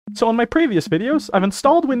So in my previous videos, I've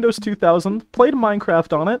installed Windows 2000, played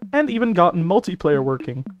Minecraft on it, and even gotten multiplayer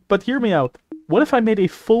working. But hear me out. What if I made a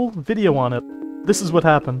full video on it? This is what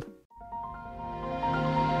happened.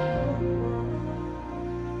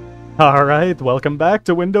 Alright, welcome back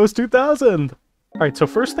to Windows 2000! Alright, so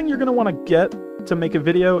first thing you're gonna want to get to make a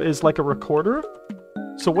video is like a recorder.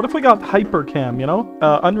 So what if we got Hypercam, you know?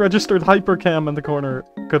 Unregistered Hypercam in the corner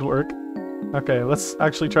could work. Okay, let's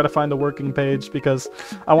actually try to find a working page because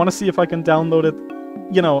I want to see if I can download it,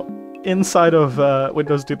 you know, inside of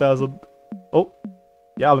Windows 2000. Oh,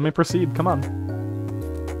 yeah, let me proceed, come on.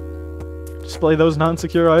 Display those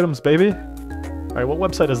non-secure items, baby. Alright, what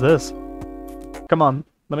website is this? Come on,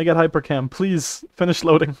 let me get Hypercam, please finish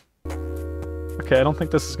loading. Okay, I don't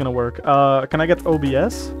think this is gonna work. Can I get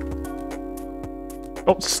OBS?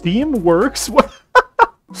 Oh, Steam works? What?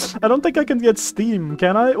 I don't think I can get Steam,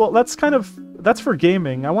 can I? Well, that's for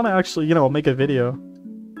gaming. I want to actually, you know, make a video.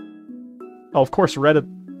 Oh, of course Reddit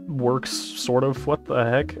works, sort of. What the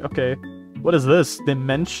heck? Okay. What is this?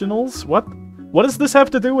 Dimensionals? What? What does this have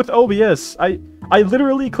to do with OBS? I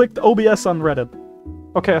literally clicked OBS on Reddit.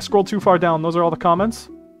 Okay, I scrolled too far down. Those are all the comments.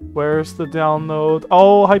 Where's the download?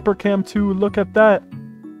 Oh, Hypercam 2, look at that.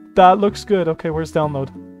 That looks good. Okay, where's download?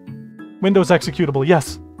 Windows executable,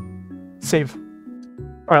 yes. Save.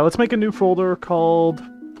 Alright, let's make a new folder called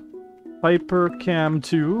Hypercam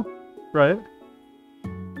 2, right?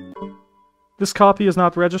 This copy is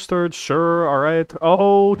not registered, sure, alright.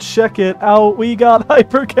 Oh, check it out, we got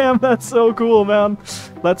Hypercam, that's so cool, man.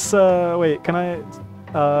 Let's, wait, can I,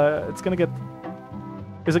 it's gonna get,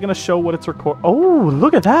 is it gonna show what it's oh,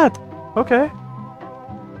 look at that! Okay.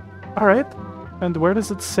 Alright, and where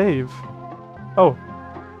does it save? Oh,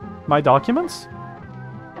 my documents?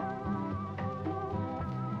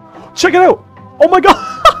 Check it out! Oh my god!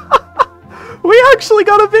 We actually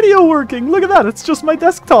got a video working! Look at that, it's just my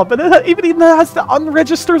desktop, and it even has the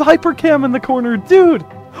unregistered Hypercam in the corner, dude!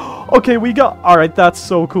 Okay, we got... Alright, that's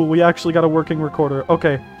so cool, we actually got a working recorder.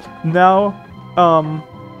 Okay, now,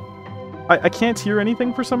 I can't hear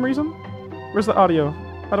anything for some reason. Where's the audio?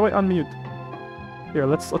 How do I unmute? Here,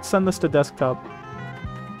 let's send this to desktop.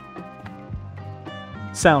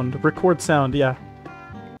 Sound, record sound, yeah.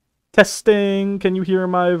 Testing, can you hear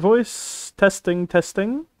my voice? Testing,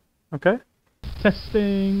 testing. Okay.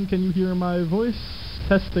 Testing, can you hear my voice?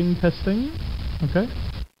 Testing, testing. Okay.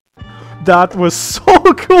 That was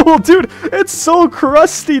so cool, dude! It's so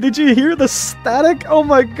crusty! Did you hear the static? Oh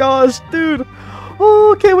my gosh, dude!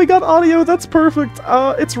 Oh, okay, we got audio, that's perfect.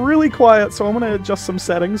 It's really quiet, so I'm gonna adjust some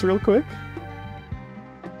settings real quick.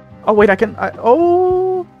 Oh, wait,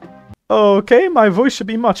 oh! Okay, my voice should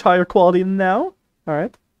be much higher quality now.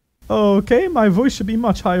 Alright. Okay, my voice should be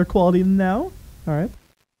much higher quality now. Alright.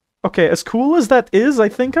 Okay, as cool as that is, I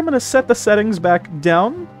think I'm gonna set the settings back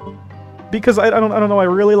down. Because I don't know, I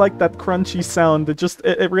really like that crunchy sound.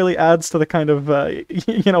 It really adds to the kind of,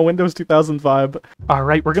 you know, Windows 2000 vibe.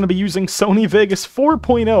 Alright, we're gonna be using Sony Vegas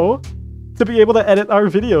 4.0 to be able to edit our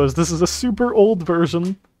videos. This is a super old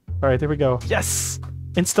version. Alright, there we go. Yes!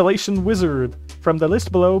 Installation wizard. From the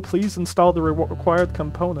list below, please install the required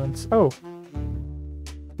components. Oh.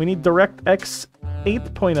 We need DirectX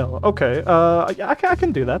 8.0. Okay, I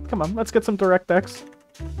can do that. Come on, let's get some DirectX.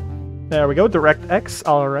 There we go, DirectX.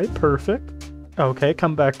 Alright, perfect. Okay,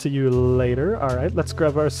 come back to you later. Alright, let's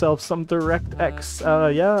grab ourselves some DirectX.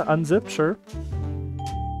 Yeah, unzip, sure.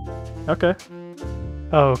 Okay.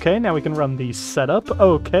 Okay, now we can run the setup.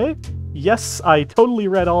 Okay. Yes, I totally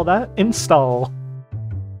read all that. Install.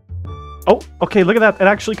 Oh, okay, look at that. It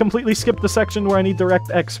actually completely skipped the section where I need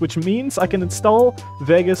DirectX, which means I can install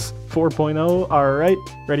Vegas 4.0. Alright,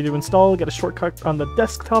 ready to install. Get a shortcut on the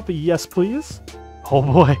desktop. Yes, please. Oh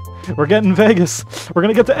boy, we're getting Vegas. We're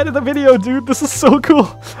gonna get to edit the video, dude. This is so cool.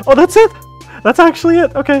 Oh, that's it? That's actually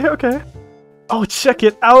it. Okay, okay. Oh, check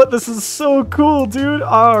it out. This is so cool, dude.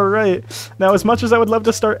 Alright. Now, as much as I would love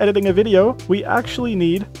to start editing a video, we actually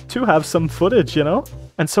need to have some footage, you know?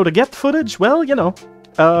 And so to get footage, well, you know,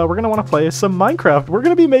 we're gonna want to play some Minecraft. We're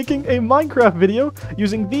gonna be making a Minecraft video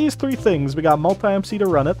using these three things. We got Multi-MC to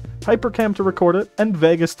run it, Hypercam to record it, and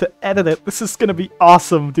Vegas to edit it. This is gonna be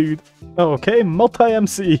awesome, dude. Okay,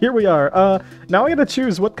 Multi-MC, here we are. Now I gotta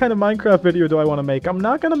choose what kind of Minecraft video do I want to make. I'm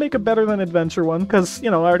not gonna make a better than adventure one, because,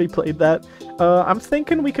 you know, I already played that. I'm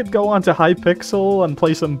thinking we could go onto Hypixel and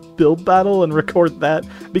play some build battle and record that,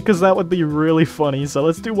 because that would be really funny. So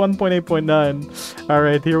let's do 1.8.9.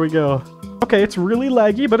 Alright, here we go. Okay, it's really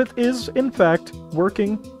laggy, but it is, in fact,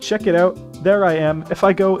 working. Check it out. There I am. If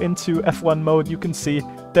I go into F1 mode, you can see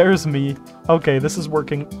there's me. Okay, this is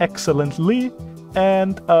working excellently.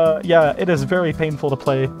 And, yeah, it is very painful to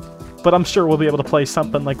play But I'm sure we'll be able to play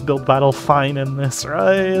something like Build Battle fine in this,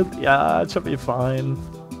 right? Yeah, it should be fine.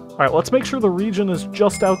 Alright, let's make sure the region is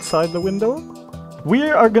just outside the window. We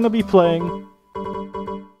are gonna be playing...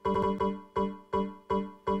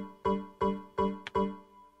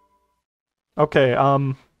 Okay,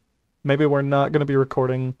 maybe we're not gonna be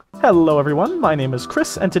recording. Hello everyone, my name is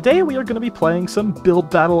Chris, and today we are gonna be playing some Build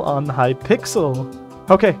Battle on Hypixel.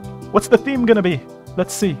 Okay, what's the theme gonna be?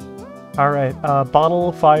 Let's see. Alright,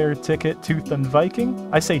 Bottle, Fire, Ticket, Tooth, and Viking.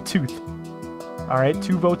 I say Tooth. Alright,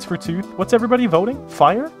 2 votes for Tooth. What's everybody voting?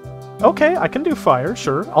 Fire? Okay, I can do Fire,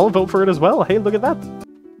 sure. I'll vote for it as well. Hey, look at that.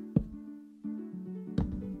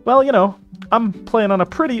 Well, you know, I'm playing on a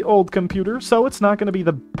pretty old computer, so it's not gonna be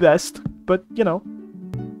the best, but, you know.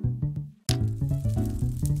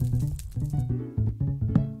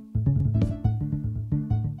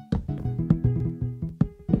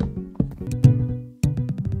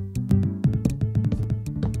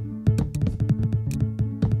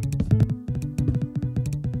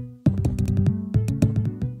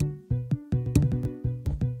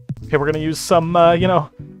 Okay, we're gonna use some, you know,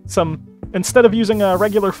 instead of using a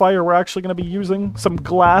regular fire, we're actually gonna be using some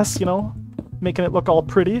glass, you know, making it look all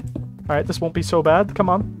pretty. Alright, this won't be so bad, come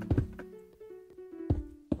on.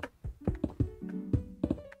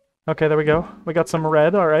 Okay, there we go. We got some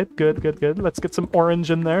red, alright, good, good, good. Let's get some orange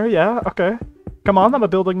in there, yeah, okay. Come on, I'm a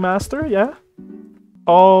building master, yeah.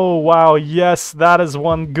 Oh, wow, yes, that is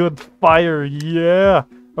one good fire, yeah.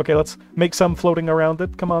 Okay, let's make some floating around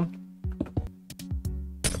it, come on.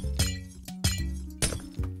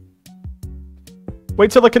 Wait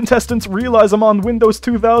till the contestants realize I'm on Windows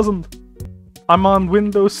 2000. I'm on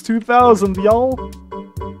Windows 2000, y'all.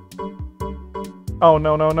 Oh,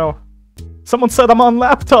 no, no, no. Someone said I'm on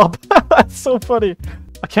laptop. That's so funny.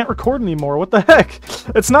 I can't record anymore. What the heck?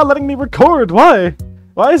 It's not letting me record. Why?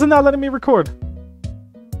 Why is it not letting me record?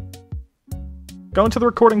 Go into the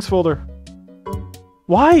recordings folder.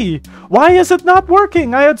 Why? Why is it not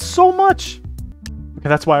working? I had so much. Okay,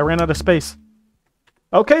 that's why I ran out of space.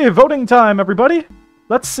 Okay, voting time, everybody.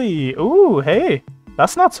 Let's see. Ooh, hey.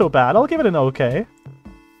 That's not so bad. I'll give it an okay.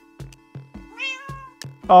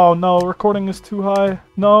 Oh, no. Recording is too high.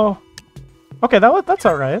 No. Okay, that's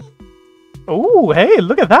alright. Ooh, hey,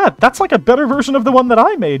 look at that. That's like a better version of the one that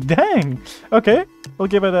I made. Dang. Okay. We'll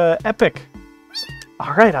give it a epic.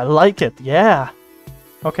 Alright, I like it. Yeah.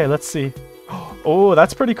 Okay, let's see. Oh,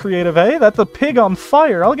 that's pretty creative, eh? That's a pig on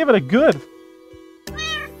fire. I'll give it a good.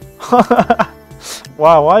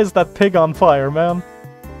 Wow, why is that pig on fire, man?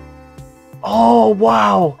 Oh,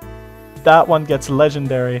 wow! That one gets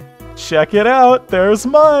legendary. Check it out! There's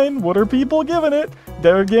mine! What are people giving it?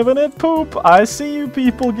 They're giving it poop! I see you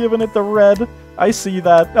people giving it the red. I see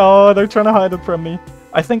that. Oh, they're trying to hide it from me.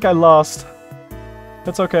 I think I lost.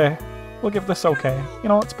 It's okay. We'll give this okay. You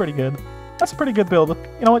know, it's pretty good. That's a pretty good build.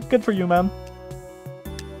 You know what? Good for you, man.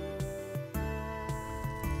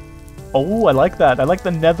 Oh, I like that. I like the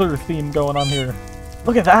nether theme going on here.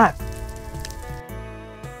 Look at that!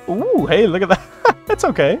 Ooh, hey, look at that. It's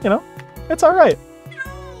okay, you know? It's alright.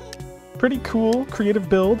 Pretty cool, creative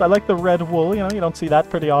build. I like the red wool, you know? You don't see that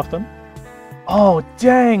pretty often. Oh,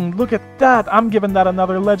 dang! Look at that! I'm giving that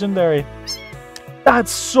another legendary.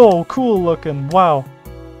 That's so cool looking. Wow.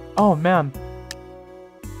 Oh, man.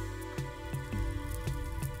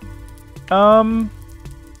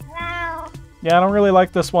 Yeah, I don't really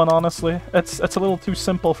like this one, honestly. It's a little too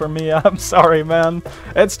simple for me. I'm sorry, man.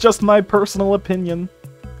 It's just my personal opinion.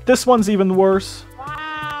 This one's even worse.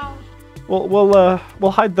 Wow.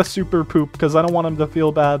 We'll hide the super poop because I don't want him to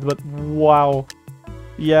feel bad. But wow.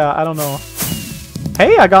 Yeah, I don't know.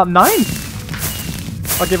 Hey, I got 9.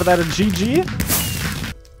 I'll give that a GG.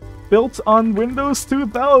 Built on Windows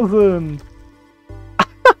 2000.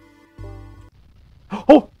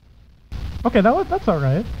 Oh. Okay, that's all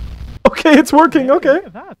right. Okay, it's working, okay. Look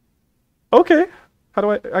at that. Okay. How do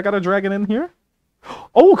I gotta drag it in here?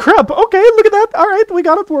 Oh, crap. Okay, look at that. Alright, we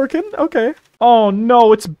got it working. Okay. Oh,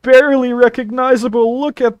 no, it's barely recognizable.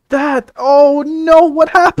 Look at that. Oh, no, what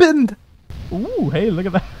happened? Ooh, hey, look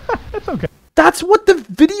at that. That's okay. That's what the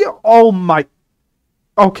video... Oh, my...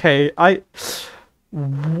 Okay,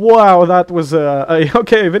 Wow, that was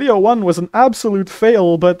okay, video 1 was an absolute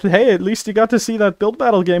fail, but hey, at least you got to see that Build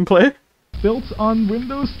Battle gameplay. Built on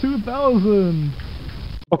Windows 2000.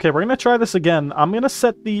 Okay, we're gonna try this again. I'm gonna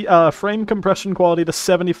set the frame compression quality to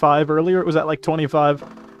 75. Earlier it was at like 25.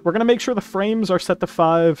 We're gonna make sure the frames are set to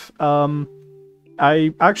 5.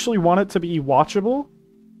 I actually want it to be watchable,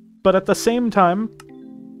 but at the same time,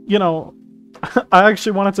 you know, I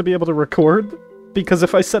actually want it to be able to record, because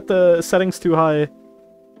if I set the settings too high,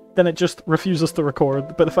 then it just refuses to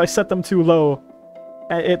record. But if I set them too low,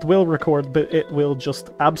 It will record, but it will just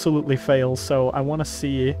absolutely fail, so I want to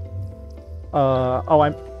see...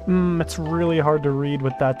 it's really hard to read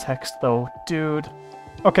with that text, though. Dude.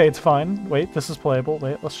 Okay, it's fine. Wait, this is playable.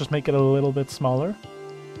 Wait, let's just make it a little bit smaller.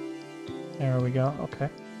 There we go. Okay.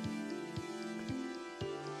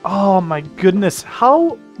 Oh my goodness.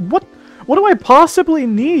 How... What do I possibly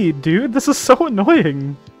need, dude? This is so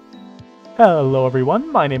annoying. Hello everyone,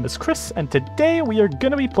 my name is Chris, and today we are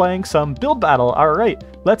gonna be playing some Build Battle. Alright,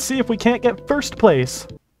 let's see if we can't get first place.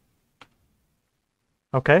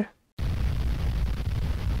 Okay.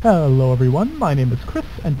 Hello everyone, my name is Chris,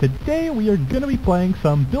 and today we are gonna be playing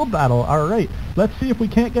some Build Battle. Alright, let's see if we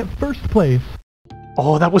can't get first place.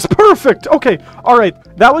 Oh, that was perfect! Okay,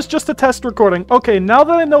 alright, that was just a test recording. Okay, now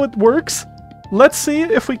that I know it works, let's see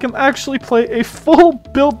if we can actually play a full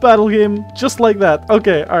Build Battle game just like that.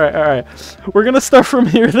 Okay, alright. We're gonna start from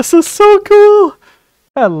here. This is so cool!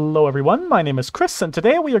 Hello everyone, my name is Chris, and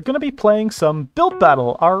today we are gonna be playing some Build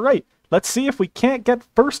Battle. Alright, let's see if we can't get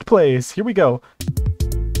first place. Here we go.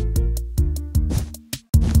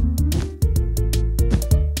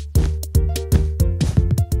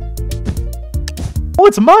 Oh,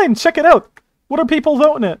 it's mine! Check it out! What are people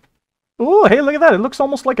voting it? Oh, hey, look at that. It looks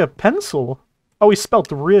almost like a pencil. Oh, he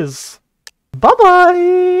spelled Riz.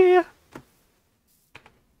 Bye-bye!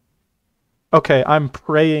 Okay, I'm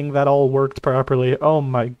praying that all worked properly. Oh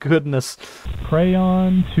my goodness.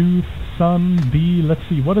 Crayon, tooth, sun, bee. Let's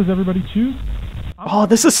see, what does everybody choose? Oh,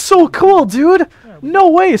 this is so cool, dude! No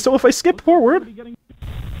way! So if I skip forward...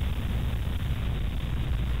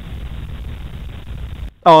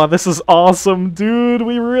 Oh, this is awesome, dude!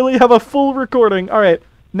 We really have a full recording. Alright,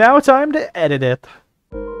 now time to edit it.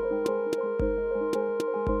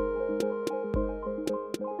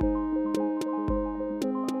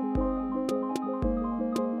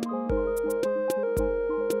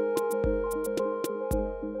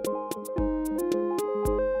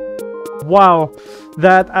 Wow,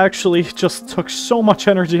 that actually just took so much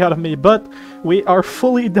energy out of me, but we are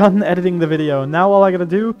fully done editing the video. Now all I gotta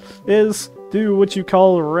do is do what you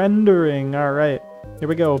call rendering. Alright, here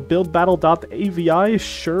we go. Buildbattle.avi,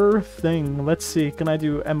 sure thing. Let's see, can I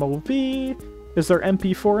do MOV? Is there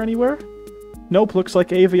MP4 anywhere? Nope, looks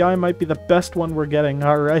like AVI might be the best one we're getting.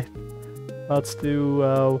 Alright, let's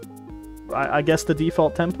do, I guess the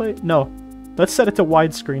default template? No, let's set it to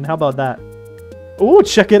widescreen. How about that? Oh,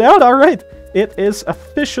 check it out! Alright! It is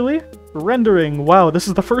officially rendering. Wow, this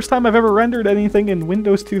is the first time I've ever rendered anything in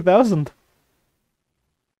Windows 2000.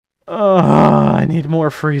 I need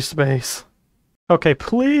more free space. Okay,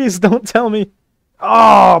 please don't tell me.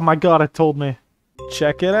 Oh my god, it told me.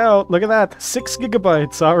 Check it out. Look at that. 6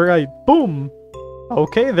 gigabytes. Alright, boom.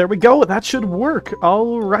 Okay, there we go. That should work.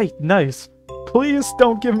 Alright, nice. Please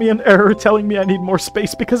don't give me an error telling me I need more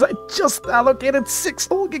space because I just allocated 6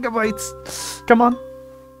 whole gigabytes. Come on.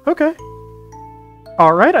 Okay.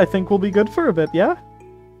 Alright, I think we'll be good for a bit, yeah?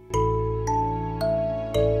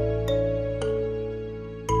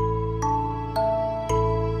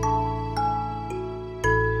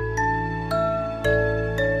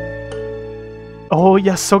 Oh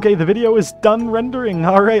yes, okay, the video is done rendering.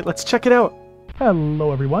 Alright, let's check it out.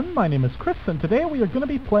 Hello everyone, my name is Chris, and today we are going to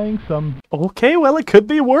be playing some... Okay, well it could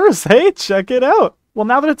be worse. Hey, check it out. Well,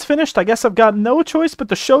 now that it's finished, I guess I've got no choice but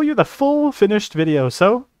to show you the full finished video,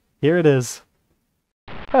 so here it is.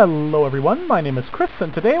 Hello everyone, my name is Chris,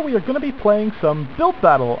 and today we are going to be playing some Build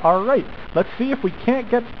Battle. Alright, let's see if we can't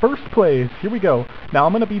get first place. Here we go. Now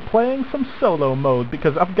I'm going to be playing some solo mode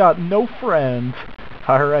because I've got no friends.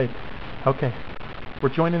 Alright, okay. We're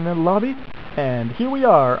joining the lobby, and here we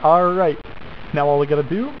are. Alright. Now all we gotta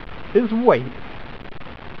do is wait.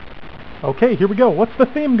 Okay, here we go. What's the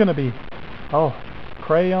theme gonna be? Oh,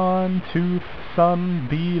 crayon, tooth, sun,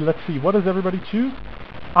 bee. Let's see, what does everybody choose?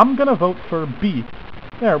 I'm gonna vote for B.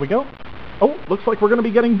 There we go. Oh, looks like we're gonna be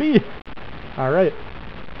getting B. Alright.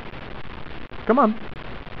 Come on.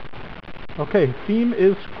 Okay, theme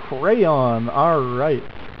is crayon. Alright.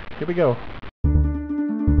 Here we go.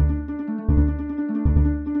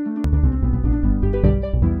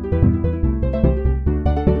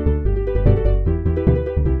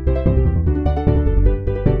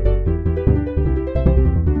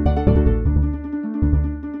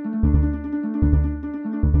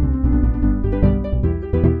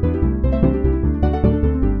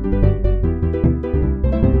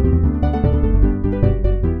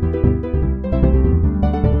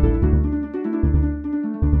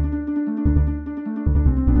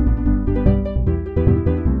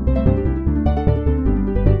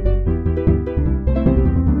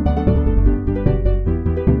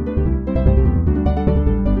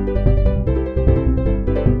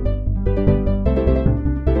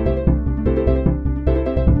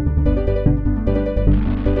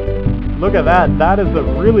 Look at that. That is a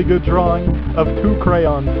really good drawing of 2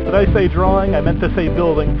 crayons. Did I say drawing? I meant to say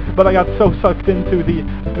building, but I got so sucked into the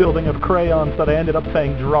building of crayons that I ended up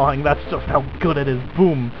saying drawing. That's just how good it is.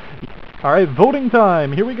 Boom. Alright, voting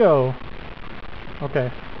time. Here we go.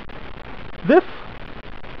 Okay. This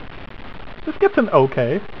gets an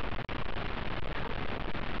okay.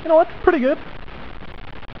 You know what? Pretty good.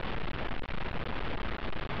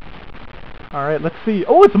 Alright, let's see.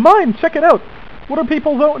 Oh, it's mine! Check it out! What are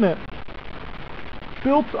people voting it?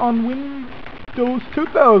 Built on Windows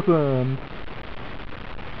 2000.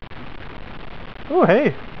 Oh,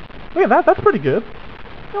 hey. Look at that. That's pretty good.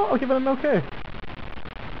 You know, I'll give it an okay.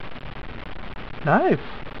 Nice.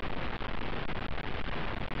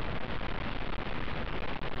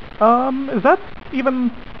 Is that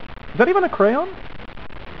even a crayon?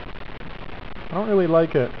 I don't really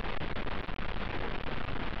like it.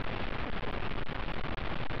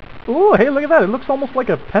 Ooh, hey, look at that. It looks almost like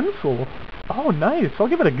a pencil. Oh, nice. I'll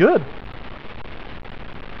give it a good.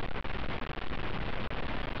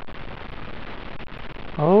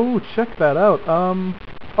 Oh, check that out.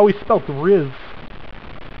 Oh, he spelled Riz.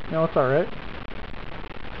 No, it's alright.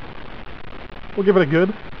 We'll give it a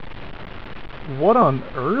good. What on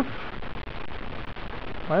earth?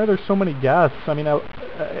 Why are there so many gas? I mean,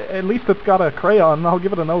 at least it's got a crayon. I'll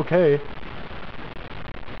give it an okay.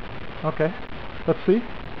 Okay. Let's see.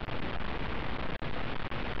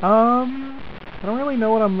 I don't really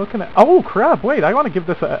know what I'm looking at. Oh, crap. Wait, I want to give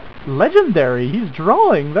this a legendary. He's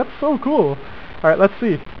drawing. That's so cool. Alright, let's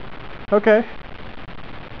see. Okay.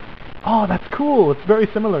 Oh, that's cool. It's very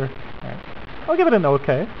similar. Alright. I'll give it an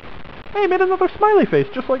okay. Hey, he made another smiley face,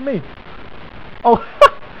 just like me. Oh,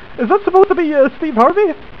 is that supposed to be Steve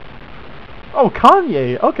Harvey? Oh,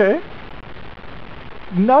 Kanye. Okay.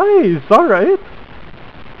 Nice. Alright.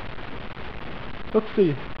 Let's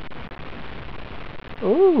see.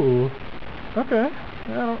 Ooh. Okay.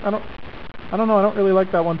 Yeah, I don't know. I don't really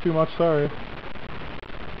like that one too much. Sorry.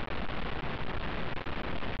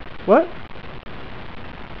 What?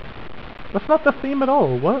 That's not the theme at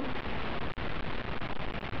all. What?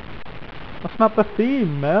 That's not the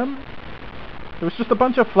theme, man. It was just a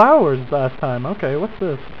bunch of flowers last time. Okay, what's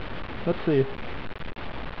this? Let's see.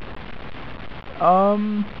 I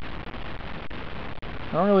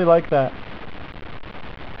don't really like that.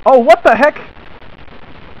 Oh, what the heck?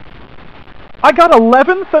 I got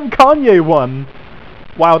 11th and Kanye won.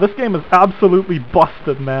 Wow, this game is absolutely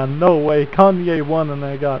busted, man. No way. Kanye won and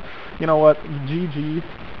I got, you know what, GG.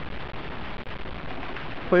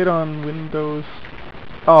 Played on Windows.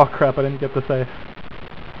 Oh crap, I didn't get to say.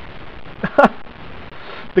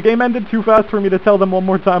 The game ended too fast for me to tell them one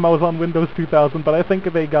more time I was on Windows 2000, but I think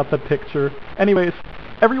they got the picture. Anyways,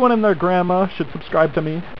 everyone and their grandma should subscribe to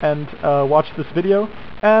me and watch this video,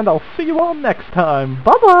 and I'll see you all next time.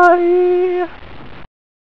 Bye-bye!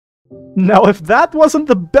 Now, if that wasn't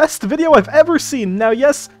the best video I've ever seen, now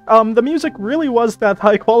yes, the music really was that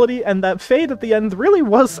high quality, and that fade at the end really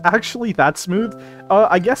was actually that smooth.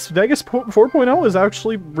 I guess Vegas 4.0 is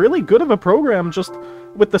actually really good of a program, just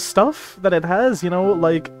with the stuff that it has, you know,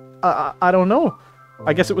 like, I don't know.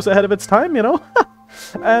 I guess it was ahead of its time, you know?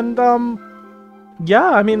 And, yeah,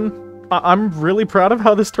 I mean, I'm really proud of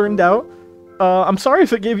how this turned out. I'm sorry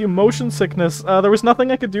if it gave you motion sickness. There was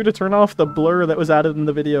nothing I could do to turn off the blur that was added in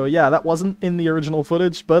the video. Yeah, that wasn't in the original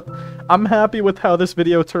footage, but I'm happy with how this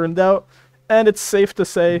video turned out, and it's safe to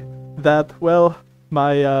say that, well,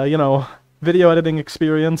 my, you know, video editing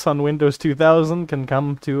experience on Windows 2000 can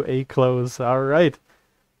come to a close. Alright.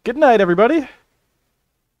 Good night, everybody!